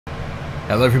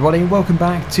Hello everybody and welcome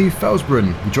back to Felsbrunn.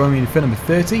 You join me in field number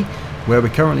 30 where we're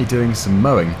currently doing some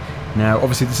mowing. Now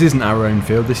obviously this isn't our own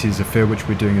field, this is a field which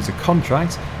we're doing as a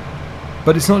contract,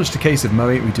 but it's not just a case of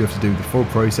mowing, we do have to do the full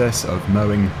process of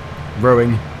mowing,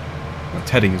 rowing,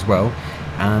 tedding as well,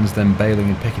 and then baling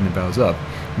and picking the bales up.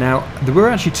 Now there were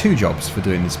actually two jobs for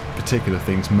doing this particular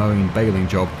thing, this mowing and baling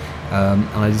job, and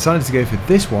I decided to go for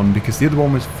this one because the other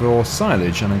one was for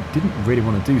silage and I didn't really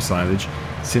want to do silage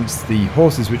since the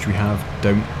horses which we have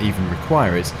don't even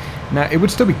require it. Now it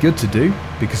would still be good to do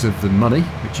because of the money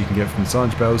which you can get from the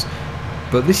silage bales,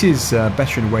 but this is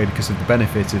better in a way because of the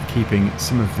benefit of keeping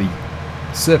some of the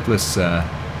surplus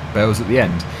bales at the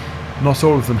end. Not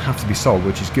all of them have to be sold,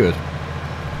 which is good.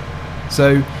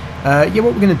 So yeah,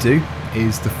 what we're going to do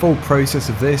is the full process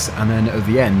of this, and then at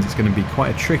the end it's going to be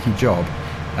quite a tricky job,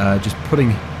 just putting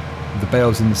the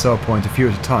bales in the sell point a few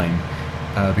at a time,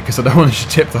 because I don't want to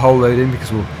tip the whole load in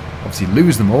because we'll obviously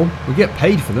lose them all. We'll get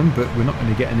paid for them, but we're not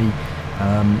going to get any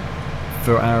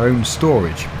for our own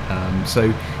storage.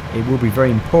 So it will be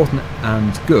very important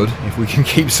and good if we can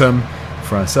keep some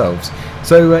for ourselves.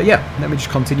 So yeah, let me just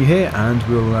continue here and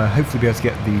we'll hopefully be able to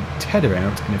get the tedder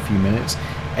out in a few minutes.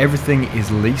 Everything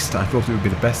is leased. I thought it would be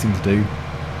the best thing to do.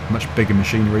 Much bigger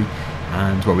machinery,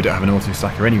 and well, we don't have an auto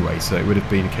stacker anyway, so it would have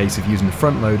been a case of using the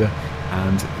front loader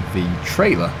and the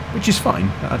trailer, which is fine.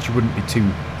 That actually wouldn't be too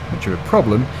much of a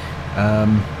problem,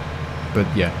 but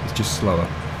yeah, it's just slower.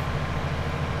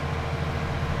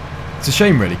 It's a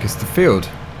shame really, because the field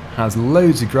has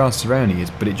loads of grass surrounding it,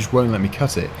 but it just won't let me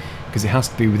cut it because it has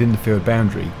to be within the field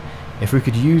boundary. If we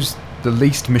could use the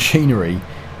leased machinery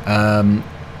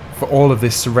for all of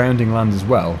this surrounding land as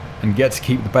well and get to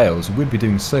keep the bales, we'd be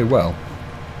doing so well.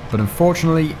 But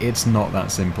unfortunately it's not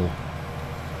that simple.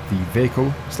 The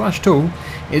vehicle / tool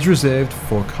is reserved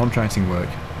for contracting work.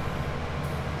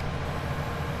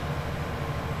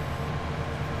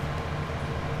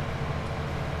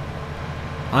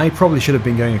 I probably should have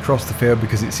been going across the field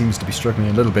because it seems to be struggling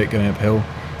a little bit going uphill.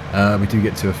 We do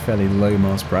get to a fairly low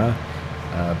miles per hour,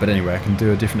 but anyway, I can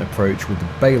do a different approach with the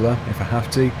baler if I have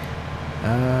to,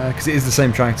 because it is the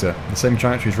same tractor. The same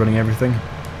tractor is running everything,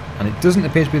 and it doesn't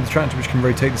appear to be the tractor which can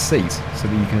rotate the seat so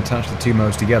that you can attach the two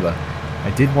mowers together. I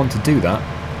did want to do that,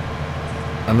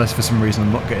 unless for some reason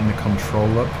I'm not getting the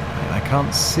control up. I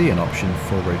can't see an option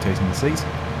for rotating the seat.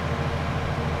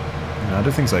 No, I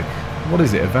don't think so. What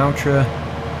is it, a Voucher?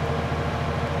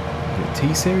 Is it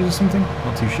T-Series or something?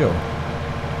 Not too sure.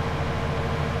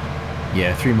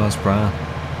 Yeah, 3 miles per hour.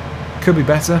 Could be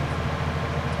better.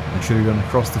 I should have gone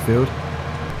across the field.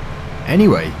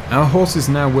 Anyway, our horses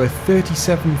are now worth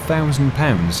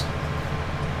 £37,000.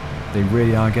 They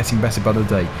really are getting better by the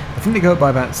day. I think they go up by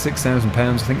about £6,000.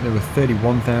 I think they were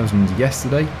 31,000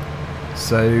 yesterday.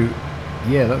 So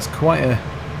yeah, that's quite an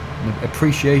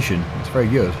appreciation. It's very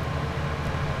good.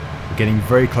 We're getting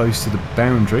very close to the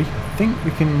boundary. I think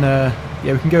we can,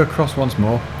 yeah, we can go across once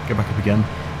more, go back up again,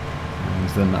 and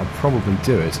then that'll probably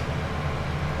do it.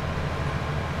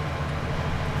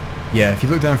 Yeah, if you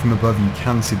look down from above you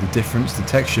can see the difference. The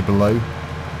texture below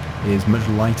is much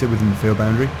lighter within the field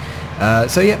boundary.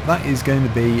 So yeah, that is going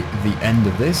to be the end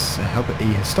of this. Helper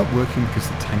E has stopped working because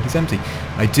the tank is empty.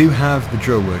 I do have the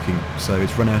drill working, so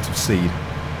it's run out of seed.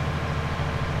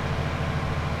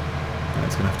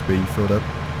 It's going to have to be filled up.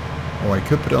 Or I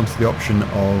could put it onto the option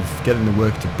of getting the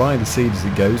worker to buy the seed as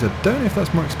it goes. I don't know if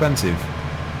that's more expensive.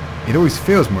 It always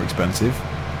feels more expensive,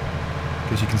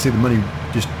 because you can see the money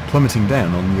just plummeting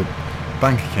down on your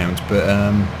bank account, but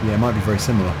yeah, it might be very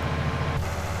similar.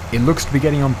 It looks to be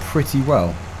getting on pretty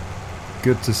well.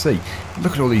 Good to see.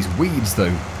 Look at all these weeds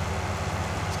though.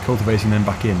 It's cultivating them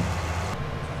back in.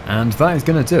 And that is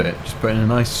going to do it. Just putting a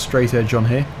nice straight edge on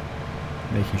here,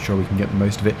 making sure we can get the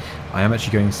most of it. I am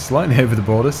actually going slightly over the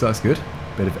border, so that's good.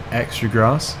 Bit of extra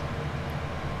grass.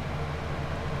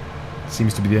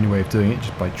 Seems to be the only way of doing it,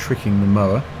 just by tricking the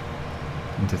mower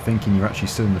into thinking you're actually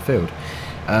still in the field.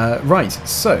 Right,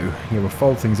 so yeah, we'll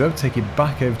fold things up, take it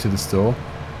back over to the store,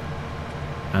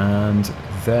 and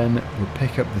then we'll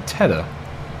pick up the tedder.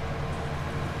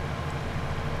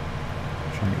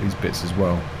 Try and get these bits as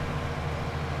well.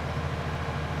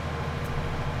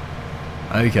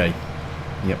 Okay,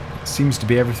 yep, seems to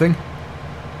be everything.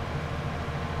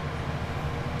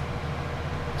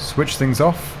 Switch things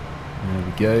off. There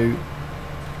we go.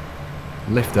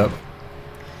 Lift up.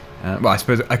 Well, I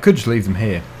suppose I could just leave them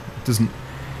here. It doesn't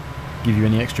give you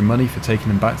any extra money for taking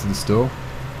them back to the store.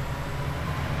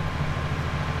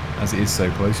 As it is so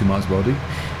close, we might as well do.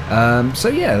 So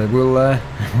yeah, we'll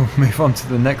move on to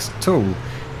the next tool.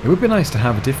 It would be nice to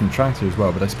have a different tractor as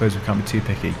well, but I suppose we can't be too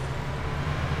picky.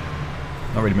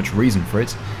 Not really much reason for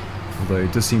it. although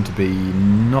it does seem to be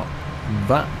not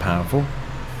that powerful.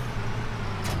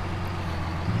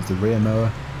 There's the rear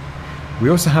mower. We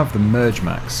also have the merge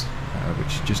maxx,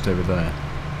 which is just over there.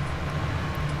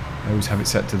 I always have it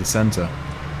set to the centre.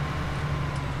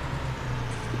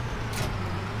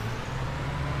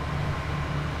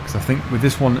 Because I think with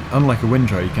this one, unlike a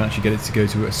windrow, you can actually get it to go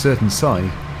to a certain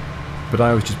side, but I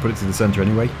always just put it to the centre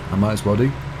anyway. I might as well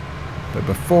do. But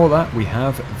before that, we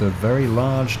have the very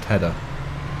large tedder.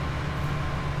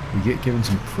 We get given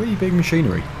some pretty big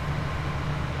machinery.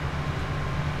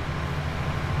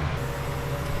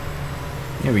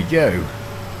 Here we go.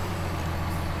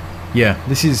 Yeah,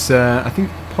 this is, I think,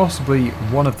 possibly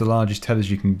one of the largest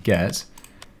tedders you can get.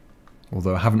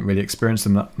 Although I haven't really experienced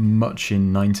them that much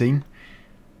in 19.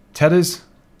 Tedders,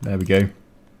 there we go.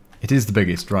 It is the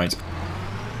biggest, right.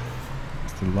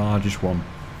 It's the largest one.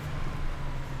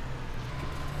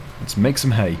 Let's make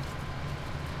some hay.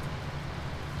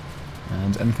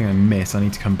 And anything I miss I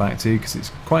need to come back to, because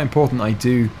it's quite important I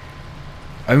do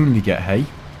only get hay.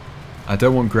 I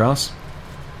don't want grass.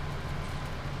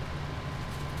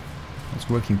 That's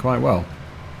working quite well.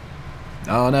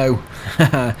 Oh no!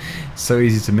 So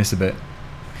easy to miss a bit.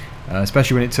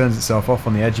 Especially when it turns itself off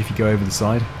on the edge if you go over the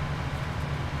side.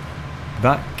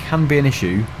 That can be an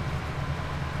issue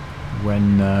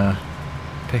when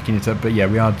picking it up, but yeah,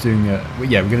 we are doing we're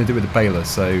going to do it with a baler,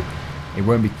 so it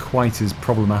won't be quite as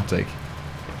problematic.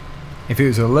 If it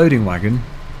was a loading wagon,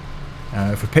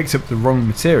 if we picked up the wrong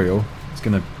material, it's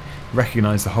going to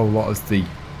recognise the whole lot as the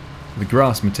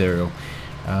grass material.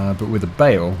 But with a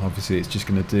bale, obviously, it's just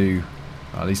going to do.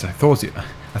 At least I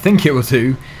think it will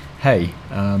do hay.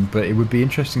 But it would be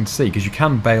interesting to see, because you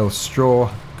can bale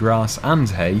straw, grass, and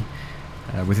hay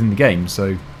within the game.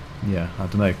 So yeah, I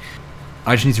don't know.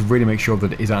 I just need to really make sure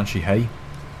that it is actually hay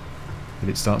that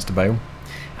it starts to bale.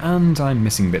 And I'm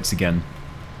missing bits again.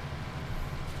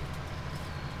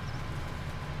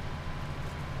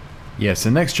 Yeah,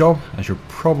 so next job, as you'll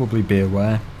probably be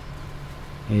aware,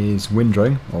 is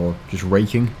windrowing, or just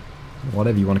raking,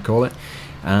 whatever you want to call it.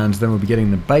 And then we'll be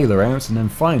getting the baler out, and then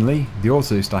finally the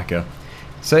auto stacker.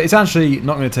 So it's actually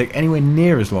not going to take anywhere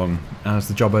near as long as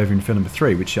the job over in field number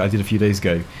 3, which I did a few days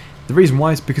ago. The reason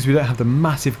why is because we don't have the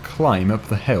massive climb up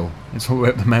the hill. It's all the way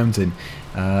up the mountain,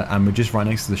 and we're just right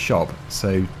next to the shop.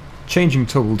 So changing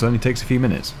tools only takes a few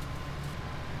minutes.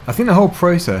 I think the whole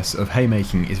process of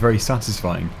haymaking is very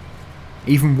satisfying.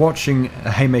 Even watching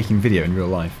a haymaking video in real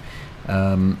life,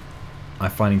 I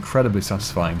find incredibly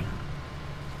satisfying.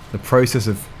 The process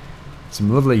of some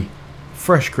lovely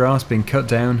fresh grass being cut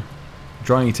down,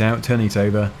 drying it out, turning it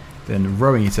over, then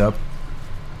rowing it up,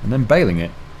 and then baling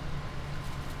it.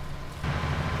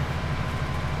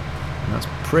 And that's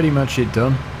pretty much it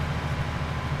done.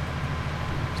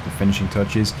 Just the finishing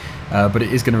touches. But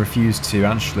it is going to refuse to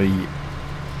actually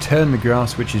turn the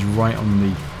grass, which is right on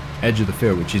the edge of the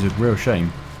field, which is a real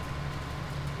shame.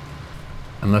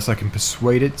 Unless I can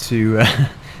persuade it to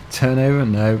turn over.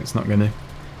 No, it's not going to.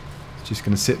 It's just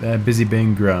going to sit there busy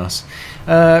being grass.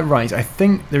 Right, I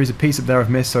think there is a piece up there I've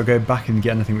missed, so I'll go back and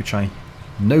get anything which I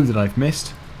know that I've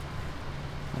missed.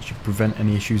 That should prevent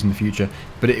any issues in the future.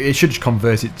 But it should just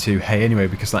convert it to hay anyway,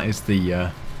 because that is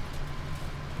the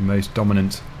most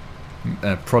dominant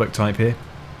product type here.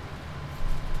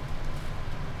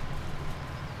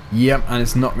 Yep, and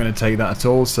it's not going to take that at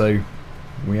all, so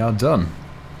we are done.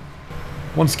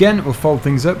 Once again, we'll fold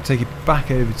things up, take it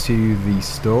back over to the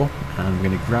store, and we're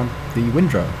going to grab the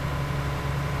windrow.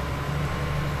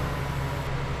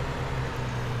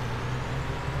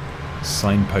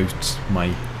 Signposts,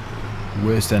 my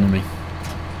worst enemy,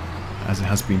 as it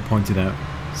has been pointed out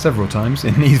several times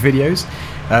in these videos.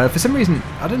 For some reason,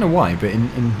 I don't know why, but in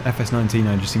FS19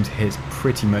 I just seem to hit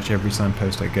pretty much every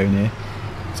signpost I go near.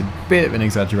 It's a bit of an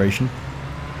exaggeration,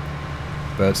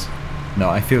 but no,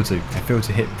 I feel to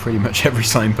hit pretty much every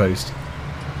signpost.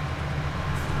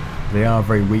 They are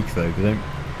very weak though, they don't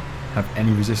have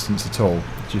any resistance at all.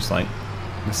 It's just like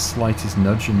the slightest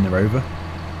nudge and they're over.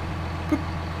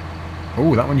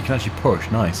 Oh, that one you can actually push,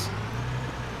 nice.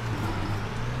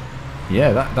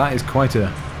 Yeah, that is quite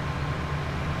a...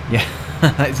 Yeah,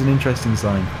 that is an interesting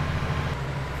sign.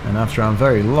 And after our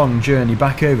very long journey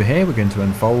back over here, we're going to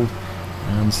unfold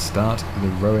and start the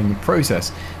rowing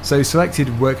process. So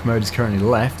selected work mode is currently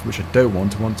left, which I don't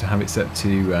want. I want to have it set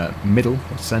to middle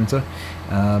or centre.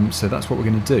 So that's what we're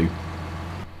going to do.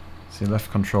 So left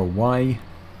control Y,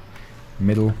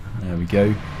 middle, there we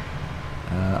go.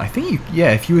 I think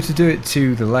if you were to do it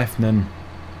to the left and then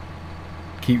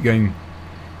keep going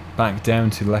back down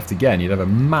to the left again, you'd have a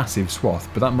massive swath,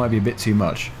 but that might be a bit too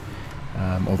much.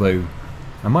 Although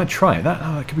I might try it.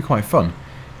 That could be quite fun.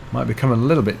 Might become a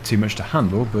little bit too much to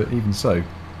handle, but even so.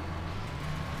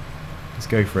 Let's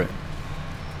go for it.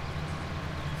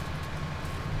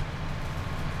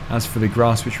 As for the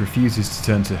grass which refuses to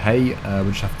turn to hay,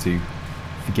 we'll just have to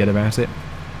forget about it.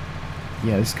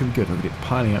 Yeah, this could be good. Look at it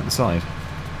piling out the side.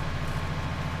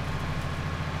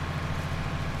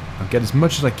 I'll get as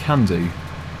much as I can do.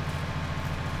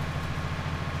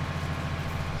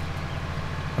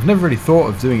 I've never really thought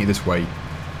of doing it this way.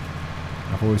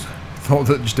 I've always thought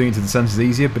that just doing it to the centre is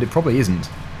easier, but it probably isn't.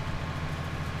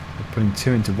 We're putting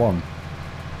two into one.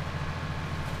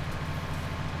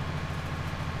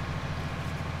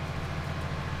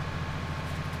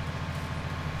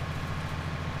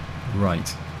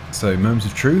 Right, so moment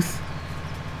of truth.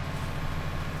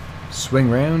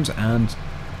 Swing round and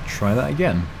try that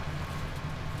again.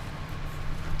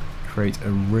 Create a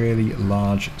really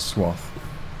large swath.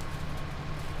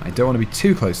 I don't want to be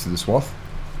too close to the swath.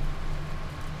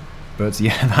 But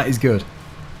yeah, that is good.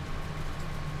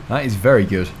 That is very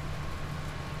good.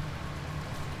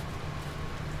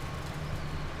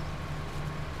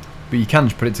 But you can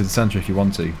just put it to the centre if you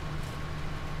want to.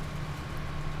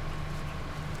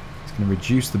 It's going to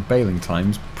reduce the baling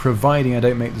times, providing I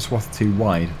don't make the swath too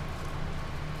wide.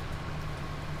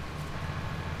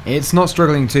 It's not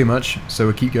struggling too much, so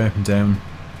we'll keep going up and down.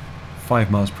 5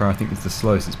 miles per hour I think is the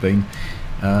slowest it's been.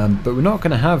 But we're not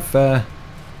going to have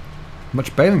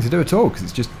much baling to do at all, because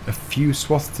it's just a few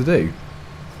swaths to do.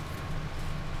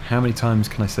 How many times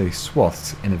can I say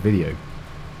swaths in a video?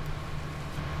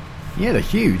 Yeah, they're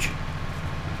huge.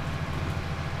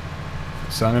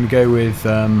 So I'm going to go with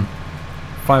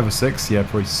 5 or 6, yeah,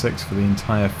 probably 6 for the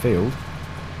entire field.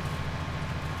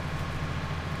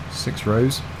 6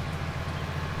 rows.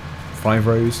 5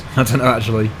 rows. I don't know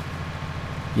actually.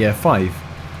 Yeah, 5.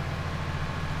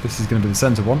 This is going to be the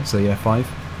centre one, so yeah, 5.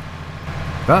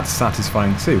 That's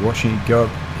satisfying too, watching it go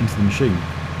up into the machine.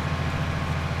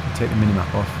 I'll take the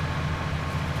minimap off.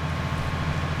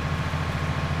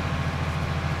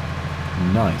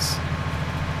 Nice.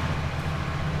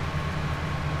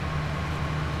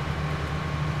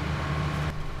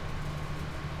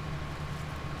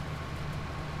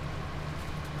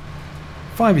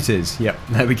 Five it is. Yep,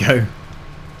 there we go.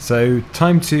 So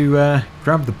time to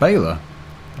grab the baler.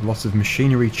 A lot of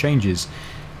machinery changes,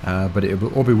 but it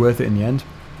will all be worth it in the end,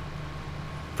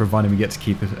 providing we get to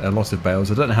keep a lot of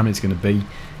bales. I don't know how many it's going to be.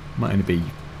 It might only be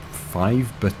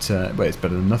 5, but well, it's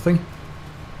better than nothing.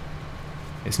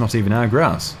 It's not even our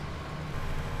grass.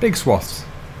 Big swaths.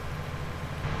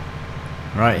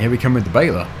 Right, here we come with the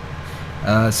baler.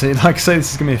 So like I say,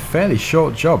 this is going to be a fairly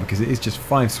short job because it is just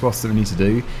 5 swaths that we need to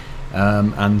do.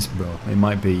 And, well, it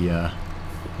might be a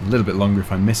little bit longer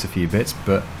if I miss a few bits,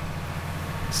 but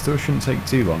it still shouldn't take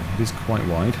too long. It is quite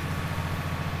wide.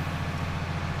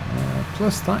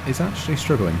 Plus, that is actually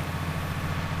struggling.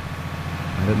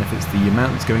 I don't know if it's the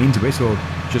amount that's going into it or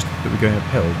just that we're going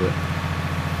uphill, but...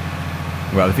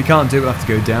 Well, if we can't do it, we'll have to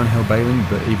go downhill baling,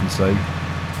 but even so,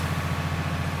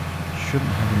 shouldn't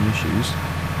have any issues.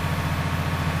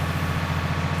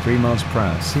 3 miles per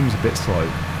hour seems a bit slow.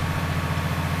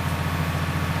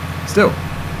 Still,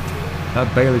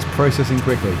 that bale is processing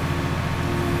quickly.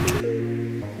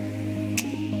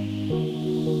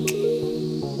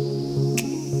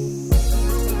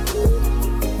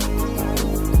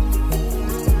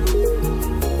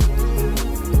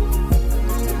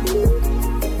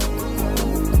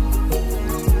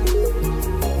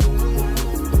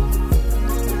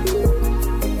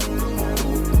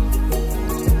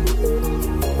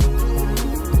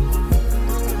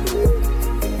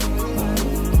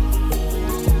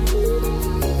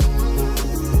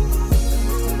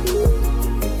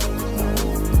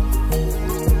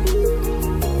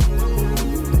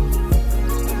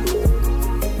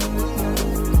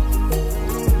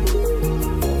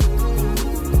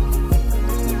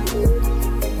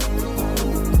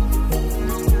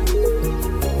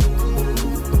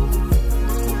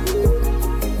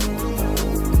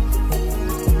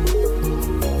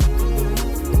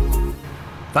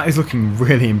 That is looking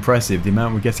really impressive, the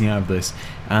amount we're getting out of this,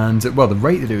 and well, the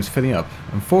rate that it was filling up.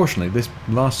 Unfortunately, this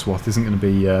last swath isn't going to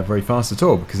be very fast at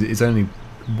all because it is only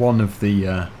one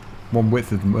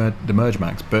width of the merge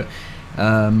max. But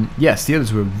yes, the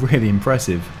others were really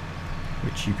impressive,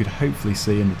 which you could hopefully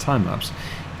see in the time lapse.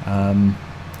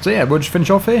 So yeah, we'll just finish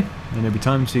off here, and it'll be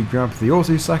time to grab the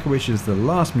auto stacker, which is the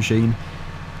last machine.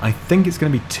 I think it's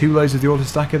going to be 2 loads of the auto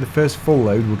stacker. The first full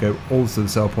load will go all to the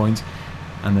sell point.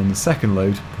 And then the second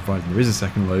load, provided there is a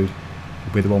second load,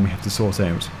 will be the one we have to sort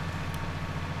out.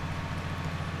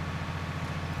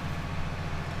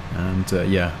 And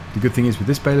yeah, the good thing is with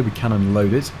this baler we can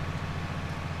unload it.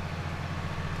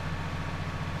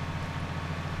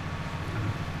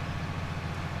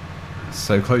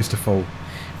 So close to full.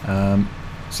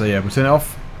 So yeah, we'll turn it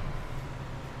off.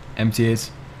 Empty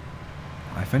it.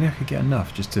 If only I could get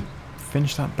enough just to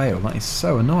finish that bale. That is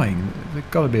so annoying. There's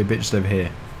got to be a bit just over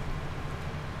here.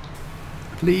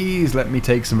 Please let me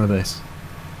take some of this.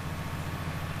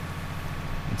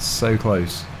 It's so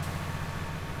close.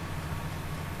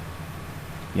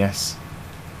 Yes.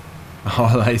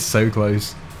 Oh, that is so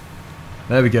close.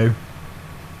 There we go.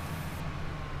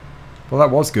 Well, that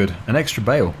was good. An extra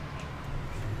bale.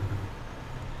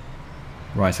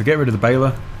 Right, so get rid of the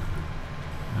baler.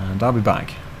 And I'll be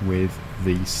back with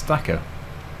the stacker.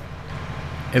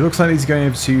 It looks like these are going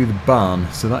over to the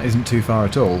barn, so that isn't too far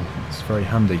at all. It's very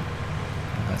handy.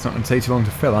 It's not going to take too long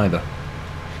to fill either.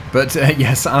 But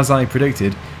yes, as I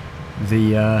predicted,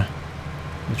 the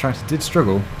tractor did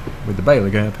struggle with the baler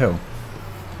going uphill.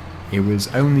 It was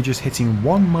only just hitting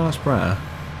 1 mile per hour.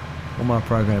 1 mile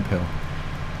per hour going uphill.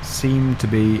 Seemed to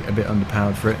be a bit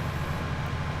underpowered for it.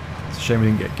 It's a shame we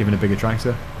didn't get given a bigger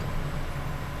tractor.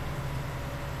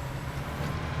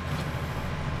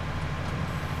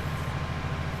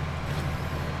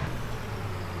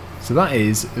 So that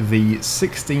is the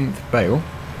 16th bale.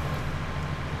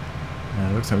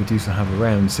 Looks like we do still have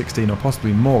around 16 or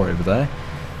possibly more over there.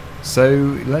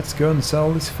 So let's go and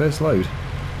sell this first load.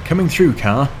 Coming through,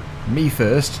 car. Me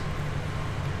first.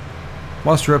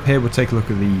 Whilst we're up here, we'll take a look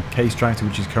at the case tractor,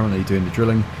 which is currently doing the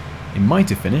drilling. It might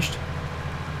have finished.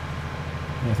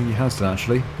 Yeah, I think it has done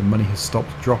actually. The money has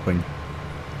stopped dropping.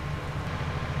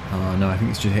 Oh no, I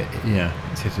think it's just hit. Yeah,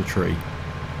 it's hit a tree.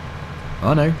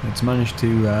 Oh no, it's managed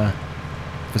to,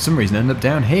 for some reason, end up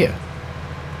down here.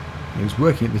 It was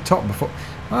working at the top before.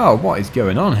 Oh, what is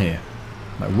going on here?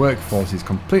 That workforce is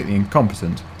completely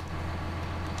incompetent.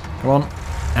 Come on,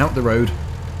 out the road.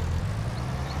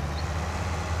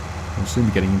 We'll soon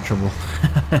be getting in trouble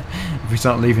if we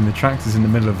start leaving the tractors in the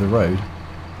middle of the road.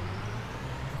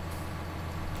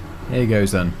 Here he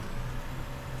goes then.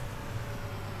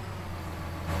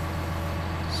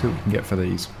 See what we can get for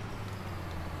these.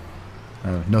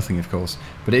 Oh, nothing of course.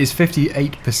 But it is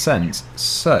 58%,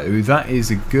 so that is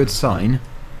a good sign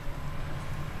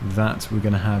that we're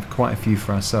going to have quite a few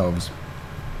for ourselves.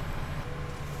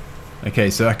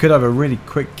 Okay, so I could have a really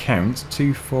quick count.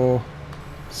 2, 4,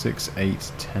 6,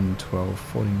 8, 10, 12,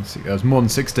 14, 16. There's more than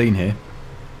 16 here.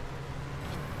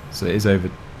 So it is over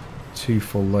 2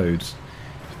 full loads.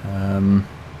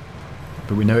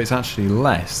 But we know it's actually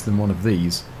less than one of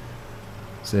these.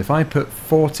 So if I put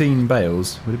 14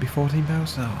 bales, would it be 14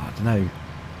 bales? Oh, I don't know.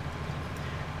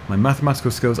 My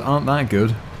mathematical skills aren't that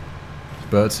good,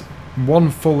 but one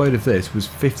full load of this was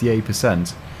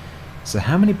 58%. So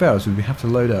how many bales would we have to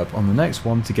load up on the next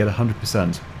one to get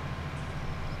 100%?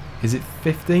 Is it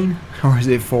 15 or is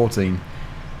it 14?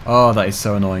 Oh, that is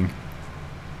so annoying.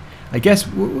 I guess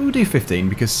we'll do 15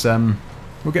 because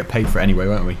we'll get paid for it anyway,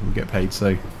 won't we? We'll get paid,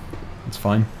 so it's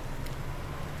fine.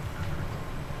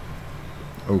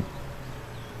 Oh,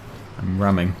 I'm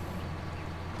ramming.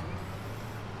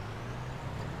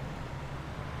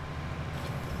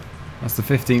 That's the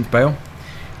 15th bale.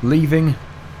 Leaving.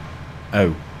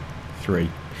 Oh, 3.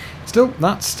 Still,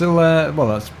 that's still, well,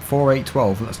 that's 4, 8,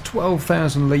 12. That's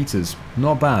 12,000 litres.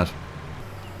 Not bad.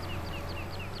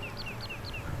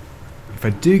 If I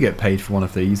do get paid for one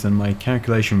of these, then my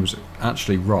calculation was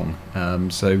actually wrong.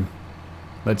 So,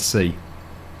 let's see.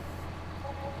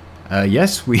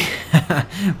 Yes, we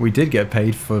we did get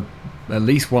paid for at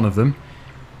least one of them.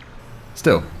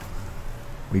 Still,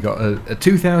 we got a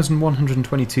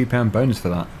 £2,122 bonus for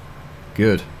that.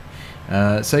 Good.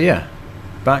 So yeah,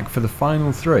 back for the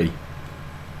final 3.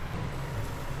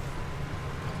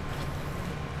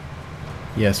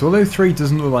 Yeah, so although 3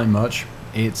 doesn't look like much,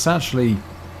 it's actually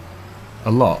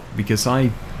a lot because I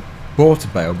bought a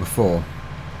bale before,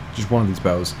 just one of these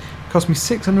bales. It cost me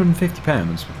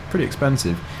 £650, pretty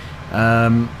expensive.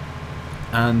 And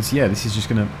yeah, this is just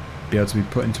going to be able to be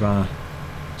put into our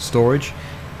storage.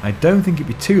 I don't think it'd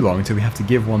be too long until we have to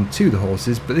give one to the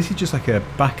horses, but this is just like a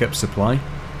backup supply.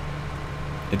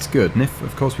 It's good, and if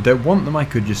of course we don't want them, I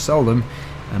could just sell them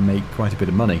and make quite a bit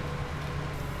of money.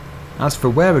 As for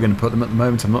where we're going to put them at the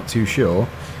moment, I'm not too sure,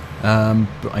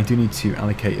 but I do need to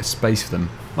allocate a space for them.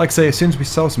 Like I say, as soon as we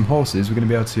sell some horses, we're going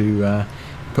to be able to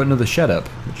put another shed up,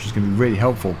 which is going to be really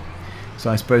helpful. So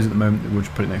I suppose at the moment we'll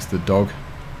just put it next to the dog.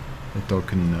 The dog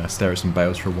can stare at some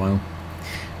bales for a while.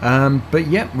 But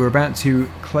yeah, we're about to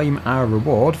claim our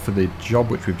reward for the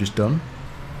job which we've just done.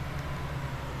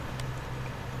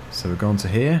 So we're going to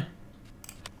here.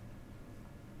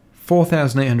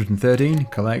 4,813,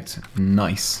 collect,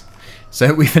 nice.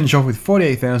 So we finish off with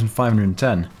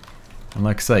 48,510. And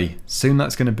like I say, soon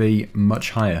that's going to be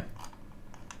much higher.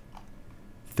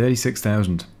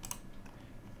 36,000.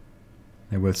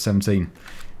 They're worth 17.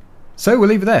 So we'll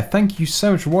leave it there. Thank you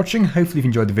so much for watching. Hopefully you've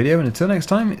enjoyed the video, and until next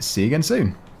time, see you again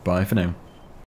soon. Bye for now.